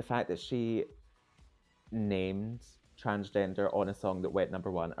amazing the fact that she named transgender on a song that went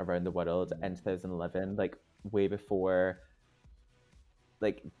 #1 around the world in 2011, like way before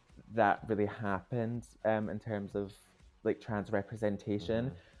like that really happened in terms of like trans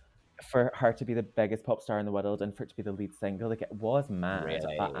representation. For her to be the biggest pop star in the world and for it to be the lead single, like it was mad.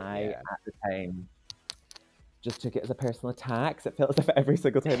 Really, But I yeah. at the time just took it as a personal attack. 'Cause it felt as if every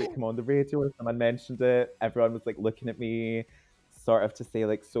single time it came on the radio or someone mentioned it, everyone was like looking at me, sort of to say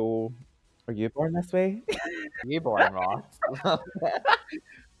like, "So, are you born this way?" You born Ross.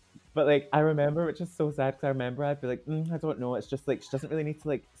 But like I remember, which is so sad because I remember I'd be like, I don't know. It's just like she doesn't really need to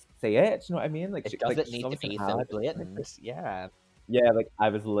like say it. Do you know what I mean? Like It like doesn't she's need to obviously be an so addict. blatant. Yeah. Yeah, like I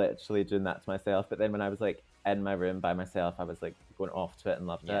was literally doing that to myself. But then when I was like in my room by myself, I was like going off to it and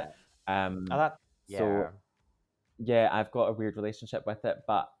loved it. Yeah. Oh, that, So yeah. yeah, I've got a weird relationship with it,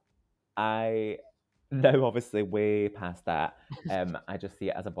 but I now obviously way past that. I just see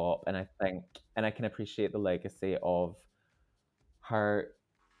it as a bop, and I think, and I can appreciate the legacy of her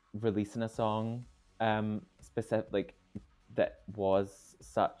releasing a song, specific like that was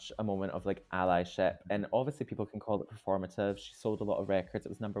such a moment of like allyship, and obviously people can call it performative. She sold a lot of records. It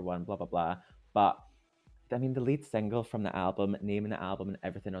was #1, blah blah blah. But I mean, the lead single from the album, naming the album and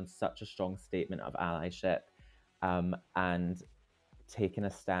everything on such a strong statement of allyship, and taking a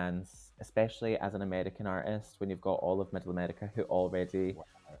stance, especially as an American artist, when you've got all of Middle America who already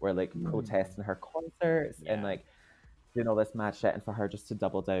were like protesting her concerts and Yeah. like doing all this mad shit, and for her just to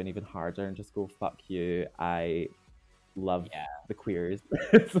double down even harder and just go fuck you. I love Yeah. the queers.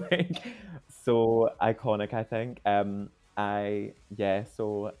 It's like so iconic, I think.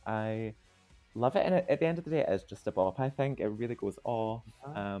 So I love it, and at the end of the day, it is just a bop. I think it really goes off.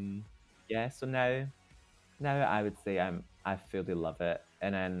 So now I would say I fully love it,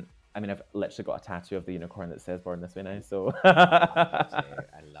 and then I mean I've literally got a tattoo of the unicorn that says "Born This Way" now. So,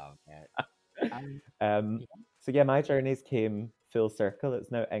 I love it. um, so yeah, my journeys came full circle. It's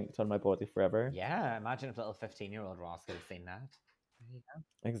now inked on my body forever. Yeah, imagine if little 15-year-old Ross could have seen that. There you go.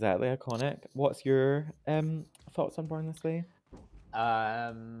 Exactly, iconic. What's your thoughts on "Born This Way"?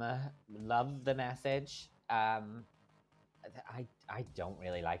 Love the message. I don't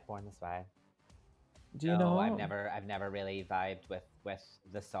really like Born This Way. Do you No, know? I've never really vibed with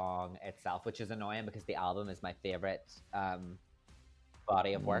the song itself, which is annoying because the album is my favorite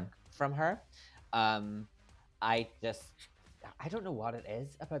body of work from her. I don't know what it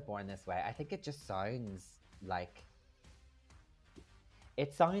is about Born This Way. I think it just sounds like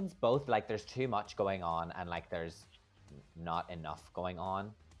it sounds both like there's too much going on and like there's not enough going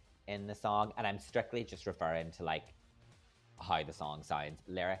on in the song. And I'm strictly just referring to like how the song sounds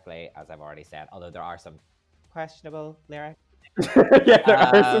lyrically, as I've already said, although there are some questionable lyrics. Yeah, there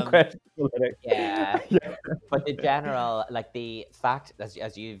are some questionable lyrics. Yeah. But the general, like the fact,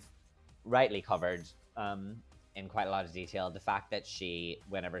 as you've rightly covered in quite a lot of detail, the fact that she,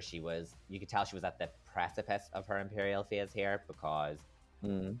 whenever she was, you could tell she was at the precipice of her imperial phase here, because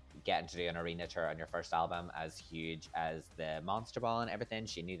getting to do an arena tour on your first album, as huge as the Monster Ball and everything,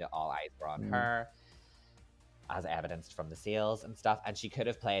 she knew that all eyes were on her, as evidenced from the sales and stuff, and she could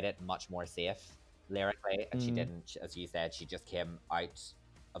have played it much more safe lyrically, and she didn't. As you said, she just came out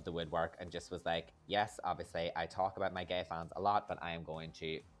of the woodwork and just was like, yes, obviously I talk about my gay fans a lot, but I am going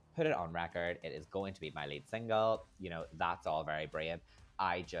to put it on record. It is going to be my lead single. You know, that's all very brave.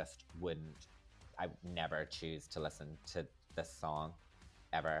 I would never choose to listen to this song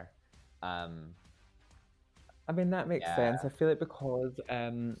ever. I mean, that makes sense. I feel like because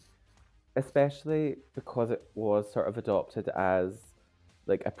especially because it was sort of adopted as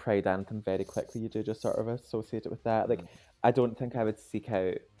like a pride anthem very quickly, you do just sort of associate it with that. Like I don't think I would seek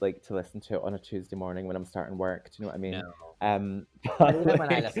out like to listen to it on a Tuesday morning when I'm starting work. Do you know what I mean? No. But even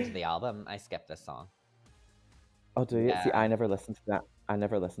when I listen to the album, I skip this song. Oh, do you? See, I never listened to that. I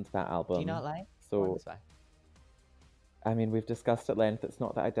never listened to that album. Do you not like So This Way? I mean, we've discussed at length. It's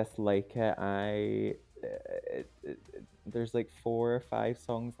not that I dislike it. There's like 4 or 5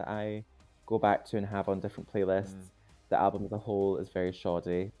 songs that I go back to and have on different playlists. The album as a whole is very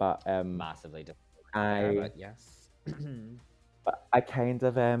shoddy, but massively different. But yes. But I kind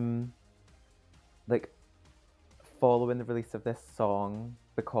of like following the release of this song,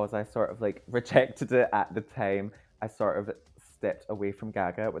 because I sort of like rejected it at the time, I sort of stepped away from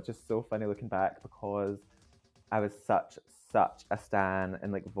Gaga, which is so funny looking back because I was such a stan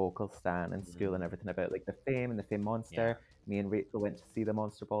and like vocal stan in school and everything about like the Fame and the Fame Monster. Me and Rachel went to see the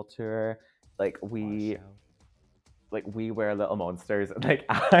Monster Ball tour. Like we were little monsters.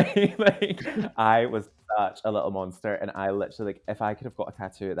 I was such a little monster, and I literally like if I could have got a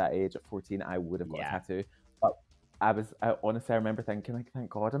tattoo at that age at 14, I would have got a tattoo. But I honestly I remember thinking like, thank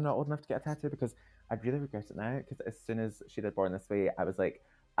God I'm not old enough to get a tattoo because I really regret it now. Because as soon as she did Born This Way, I was like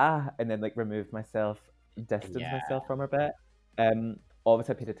and then like removed myself, distanced myself from her a bit.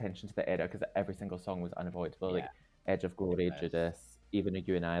 Obviously I paid attention to the era because every single song was unavoidable. Like Edge of Glory, Judas, even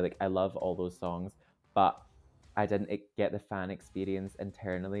You and I. Like I love all those songs, but I didn't get the fan experience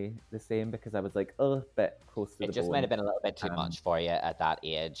internally the same because I was like, oh, a bit close to the bone. It just might have been a little bit too much for you at that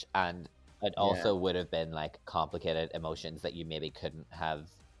age, and it also would have been like complicated emotions that you maybe couldn't have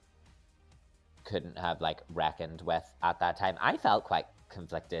like reckoned with at that time. I felt quite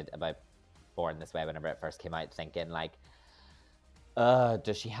conflicted about Born This Way whenever it first came out, thinking like,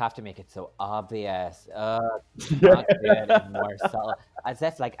 does she have to make it so obvious? Not do it more subtle. As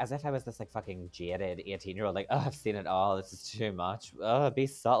if I was this like fucking jaded 18-year-old, like, I've seen it all, this is too much. Be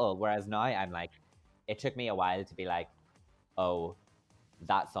subtle. Whereas now I'm like, it took me a while to be like, oh,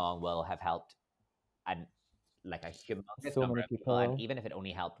 that song will have helped and like a humongous number of people. And even if it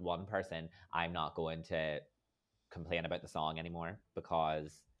only helped one person, I'm not going to complain about the song anymore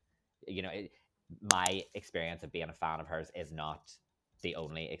because, you know, my experience of being a fan of hers is not the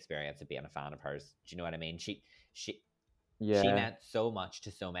only experience of being a fan of hers. Do you know what I mean? She meant so much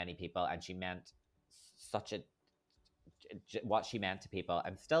to so many people, and she meant such a what she meant to people,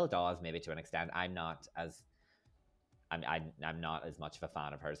 and still does maybe to an extent. I'm not as much of a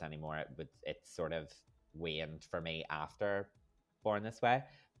fan of hers anymore. It's sort of waned for me after Born This Way,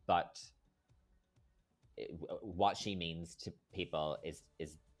 but what she means to people is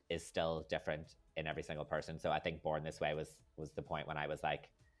still different in every single person. So I think Born This Way was the point when I was like,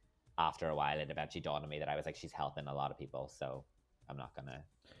 after a while, it eventually dawned on me that I was like, she's helping a lot of people. So I'm not gonna.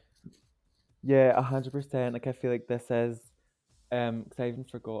 Yeah, 100%. Like I feel like this is, because I even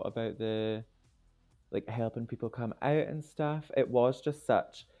forgot about the like helping people come out and stuff. It was just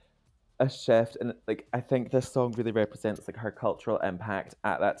such a shift, and like I think this song really represents like her cultural impact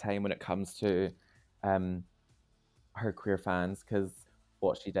at that time when it comes to, her queer fans because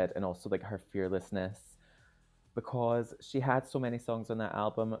what she did, and also like her fearlessness because she had so many songs on that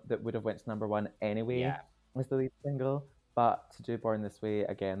album that would have went to number one anyway as the lead single. But to do Born This Way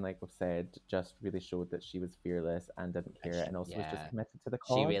again, like we've said, just really showed that she was fearless and didn't care, and also was just committed to the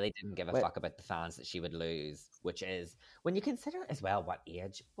cause. She really didn't give a fuck about the fans that she would lose, which is when you consider as well what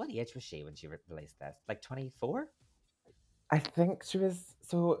age was she when she released this? Like 24? I think she was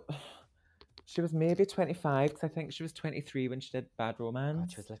She was maybe 25 because I think she was 23 when she did Bad Romance.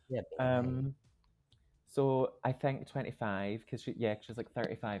 God, she was literally a baby. So I think 25 because she's like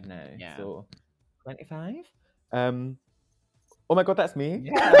 35 now. Yeah. So 25. Oh my God, that's me.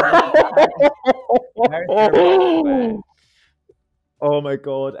 Yeah. Oh my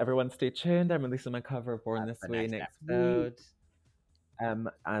God, everyone stay tuned. I'm releasing my cover of Born This Way next week.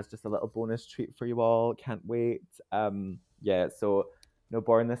 As just a little bonus treat for you all. Can't wait. So no,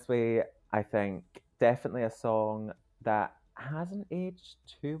 Born This Way, I think definitely a song that hasn't aged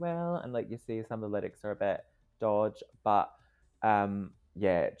too well. And like you say, some of the lyrics are a bit dodge, but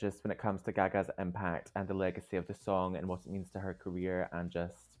just when it comes to Gaga's impact and the legacy of the song and what it means to her career and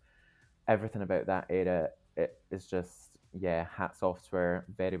just everything about that era, it is just, hats off to her,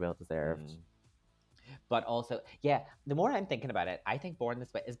 very well deserved. But also, the more I'm thinking about it, I think Born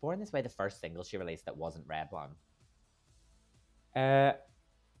This Way the first single she released that wasn't Red One?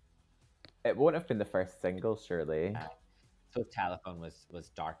 It won't have been the first single, surely. So Telephone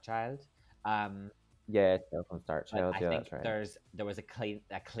was Dark Child. Yeah, Telephone's Dark Child. I think that's right. There was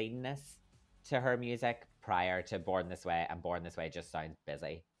a cleanness to her music prior to Born This Way, and Born This Way just sounds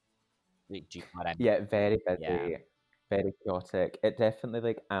busy. Do you know what I mean? Yeah, very busy, very chaotic. It definitely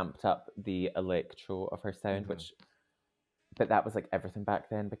like amped up the electro of her sound, but that was like everything back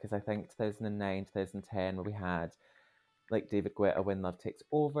then because I think 2009, 2010, where we had like David Guetta, When Love Takes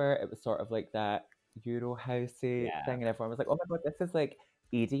Over, it was sort of like that Euro housey thing, and everyone was like, "Oh my God, this is like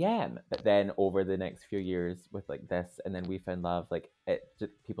EDM." But then over the next few years with like this, and then We Found Love, like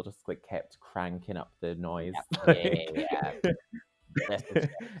people just like kept cranking up the noise,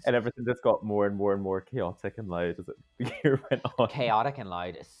 and everything just got more and more and more chaotic and loud as the year went on. Chaotic and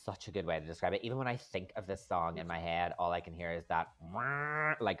loud is such a good way to describe it. Even when I think of this song in my head, all I can hear is that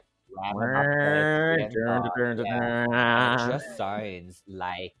like rev 'em up to its main song, yeah, and it just sounds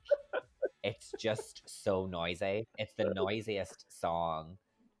like it's just so noisy. It's the noisiest song,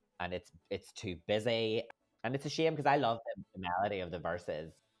 and it's too busy, and it's a shame because I love the melody of the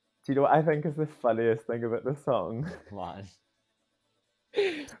verses. Do you know what I think is the funniest thing about this song? What?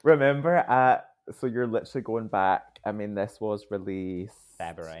 Remember so you're literally going back. I mean, this was released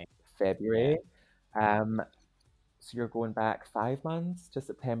February. February. So you're going back 5 months to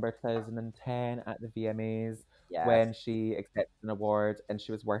September 2010 at the VMAs Yes. when she accepted an award and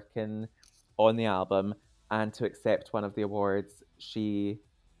she was working on the album. And to accept one of the awards, she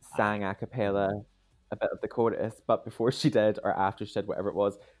sang a cappella a bit of the chorus. But before she did, or after she did, whatever it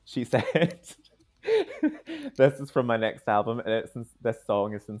was, she said, "This is from my next album, and this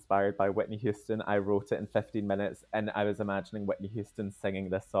song is inspired by Whitney Houston. I wrote it in 15 minutes, and I was imagining Whitney Houston singing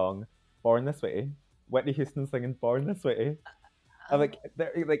this song, Born This Way." Whitney Houston singing "Born This Way." I'm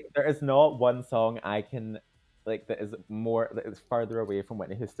there is not one song I can that is further away from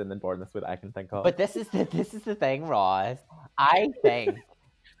Whitney Houston than "Born This Way" that I can think of. But this is the thing, Ross. I think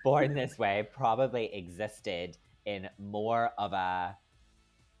Born This Way probably existed in more of a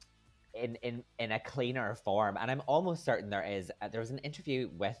in a cleaner form, and I'm almost certain there was an interview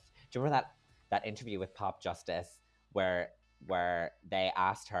with. Do you remember that interview with Pop Justice where they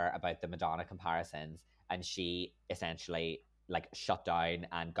asked her about the Madonna comparisons, and she essentially like shut down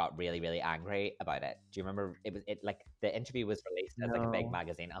and got really really angry about it. Do you remember? It like the interview was released as like a big No.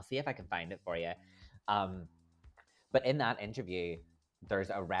 magazine. I'll see if I can find it for you. But in that interview, there's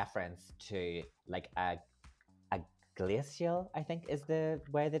a reference to like a glacial, I think is the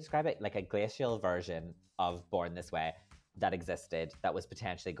way they describe it, like a glacial version of Born This Way that existed that was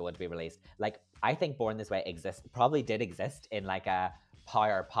potentially going to be released. Like I think Born This Way probably did exist in like a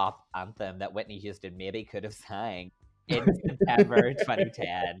power pop anthem that Whitney Houston maybe could have sang in September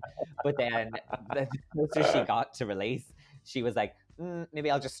 2010. But then the closer she got to release, she was like, maybe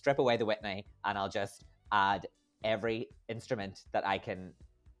I'll just strip away the Whitney and I'll just add every instrument that I can,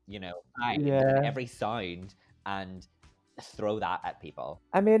 find, and every sound, and throw that at people.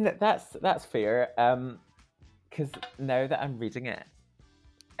 I mean, that's fair. Because now that I'm reading it,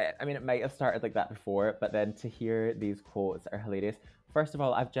 I mean, it might have started like that before, but then to hear these quotes are hilarious. First of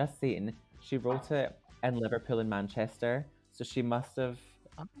all, I've just seen she wrote it in Liverpool and Manchester, so she must have.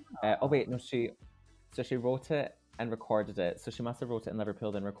 Oh wait, no, so she wrote it and recorded it. So she must have wrote it in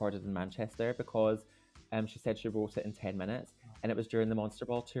Liverpool, then recorded in Manchester because she said she wrote it in 10 minutes, and it was during the Monster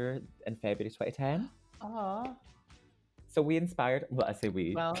Ball tour in February 2010. Aww. So we inspired. Well, I say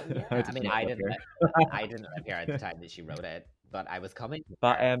we. Well, yeah. I mean, I didn't live here at the time that she wrote it, but I was coming.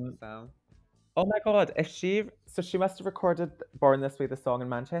 But so. Oh my god, she must have recorded "Born This Way" the song in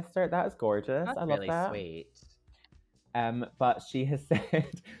Manchester. That is gorgeous. That's I love really that. Sweet. But she has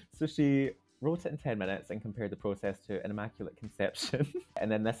said so she wrote it in 10 minutes and compared the process to an immaculate conception. And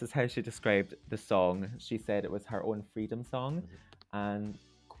then this is how she described the song. She said it was her own freedom song, and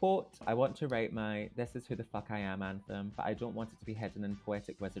quote, "I want to write my 'This is who the fuck I am' anthem, but I don't want it to be hidden in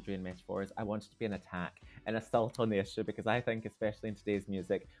poetic wizardry and metaphors. I want it to be an attack, an assault on the issue, because I think, especially in today's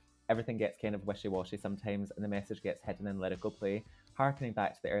music, everything gets kind of wishy-washy sometimes, and the message gets hidden in lyrical play. Harkening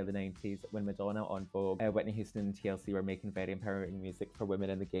back to the early 90s, when Madonna, On Vogue, Whitney Houston and TLC were making very empowering music for women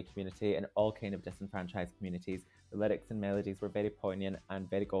in the gay community and all kind of disenfranchised communities, the lyrics and melodies were very poignant and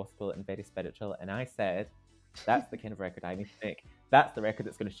very gospel and very spiritual, and I said, that's the kind of record I need to make. That's the record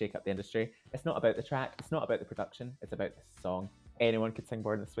that's going to shake up the industry. It's not about the track, it's not about the production, it's about the song. Anyone could sing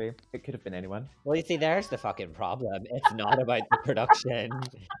Born This Way. It could have been anyone." Well, you see, there's the fucking problem. It's not about the production.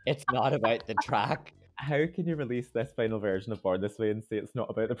 It's not about the track. How can you release this final version of Born This Way and say it's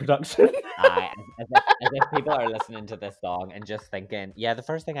not about the production? As if people are listening to this song and just thinking, yeah, the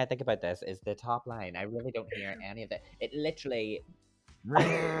first thing I think about this is the top line. I really don't hear any of it. It literally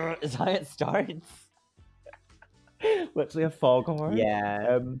is how it starts. Literally a foghorn.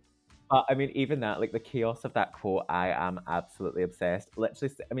 Yeah. But I mean, even that, like the chaos of that quote, I am absolutely obsessed.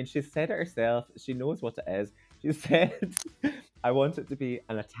 Literally, I mean, she said it herself. She knows what it is. She said, "I want it to be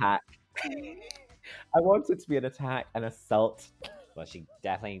an attack. I want it to be an attack, an assault." Well, she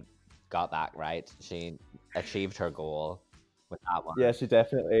definitely got that right. She achieved her goal with that one. Yeah, she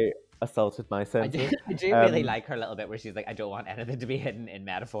definitely assaulted my senses. I do really like her little bit where she's like, I don't want anything to be hidden in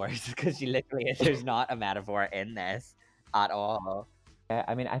metaphors, because she literally is. There's not a metaphor in this at all. Yeah,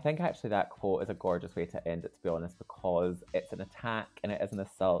 I mean, I think actually that quote is a gorgeous way to end it, to be honest, because it's an attack and it is an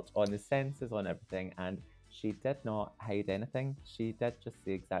assault on the senses, on everything, and she did not hide anything. She did just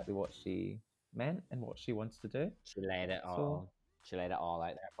say exactly what she meant and what she wanted to do. She laid it all. She laid it all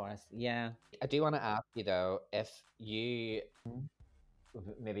out there for us. Yeah. I do want to ask you though, if you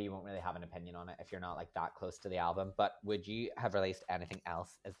maybe you won't really have an opinion on it if you're not like that close to the album. But would you have released anything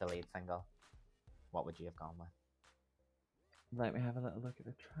else as the lead single? What would you have gone with? Let me have a little look at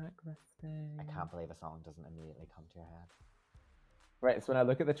the track listing. I can't believe a song doesn't immediately come to your head. Right, so when I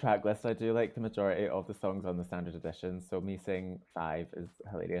look at the track list, I do like the majority of the songs on the standard edition. So me saying 5 is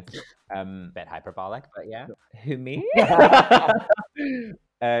hilarious. Bit hyperbolic, but yeah. Who, me? Yeah,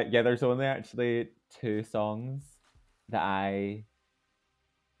 there's only actually 2 songs that I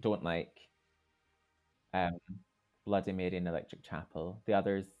don't like. Bloody Mary and Electric Chapel. The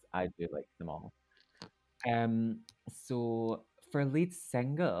others, I do like them all. So for lead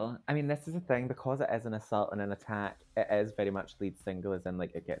single, I mean, this is a thing because it is an assault and an attack. It is very much lead single, as in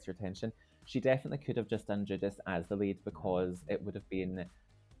like it gets your attention. She definitely could have just done Judas as the lead because it would have been.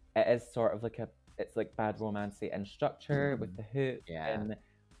 It is sort of like it's like Bad Romancey in structure with the hook, and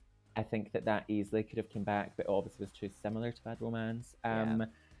I think that easily could have come back, but it obviously was too similar to Bad Romance.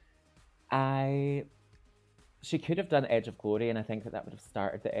 She could have done Edge of Glory, and I think that would have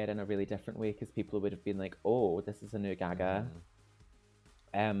started the era in a really different way because people would have been like, "Oh, this is a new Gaga."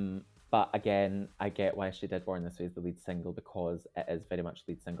 But again, I get why she did Born This Way as the lead single because it is very much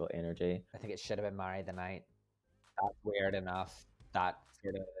lead single energy. I think it should have been Marry the Night. That's weird enough. That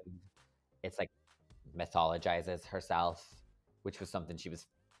sort of, it's like mythologizes herself, which was something she was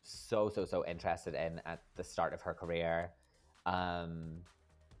so interested in at the start of her career.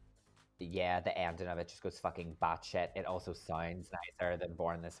 Yeah, the ending of it just goes fucking batshit. It also sounds nicer than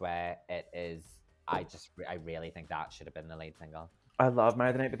Born This Way. It is. I really think that should have been the lead single. I love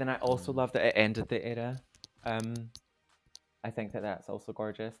Marry the Night, but then I also love that it ended the era. I think that that's also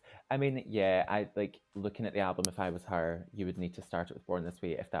gorgeous. I mean, yeah, I like looking at the album. If I was her, you would need to start it with Born This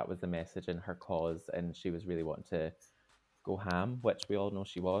Way if that was the message in her cause and she was really wanting to go ham, which we all know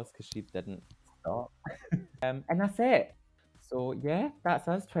she was because she didn't stop. And that's it. So yeah, that's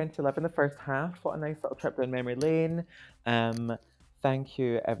us. 2011, the first half. What a nice little trip down memory lane. Thank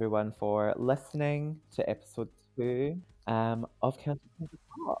you everyone for listening to episode 2 of Celtic Queens of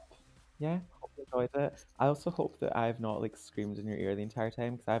Pop. Yeah, hope you enjoyed it. I also hope that I've not like screamed in your ear the entire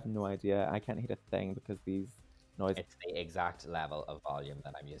time because I have no idea. I can't hear a thing because these noises. It's the exact level of volume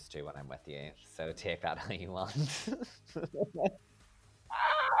that I'm used to when I'm with you. So take that how you want.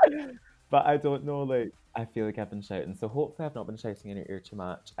 But I don't know, like, I feel like I've been shouting. So hopefully I've not been shouting in your ear too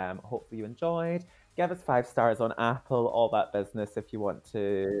much. Hopefully you enjoyed. Give us 5 stars on Apple, all that business if you want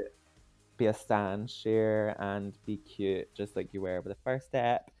to be a stan, share, and be cute, just like you were with the first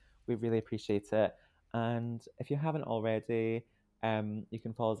step. We really appreciate it. And if you haven't already, you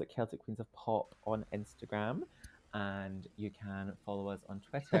can follow us at Celtic Queens of Pop on Instagram. And you can follow us on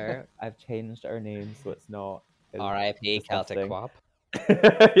Twitter. I've changed our name so it's not R.I.P. Celtic Quap.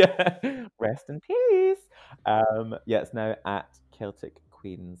 Yeah, rest in peace. Yeah, it's now at Celtic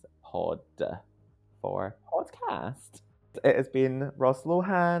Queens Pod for podcast. It has been Ross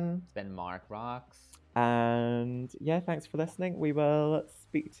Lohan. It's been Mark Rocks. And yeah, thanks for listening. We will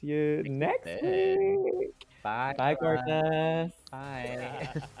speak to you next week. Bye. Bye, gorgeous. Bye.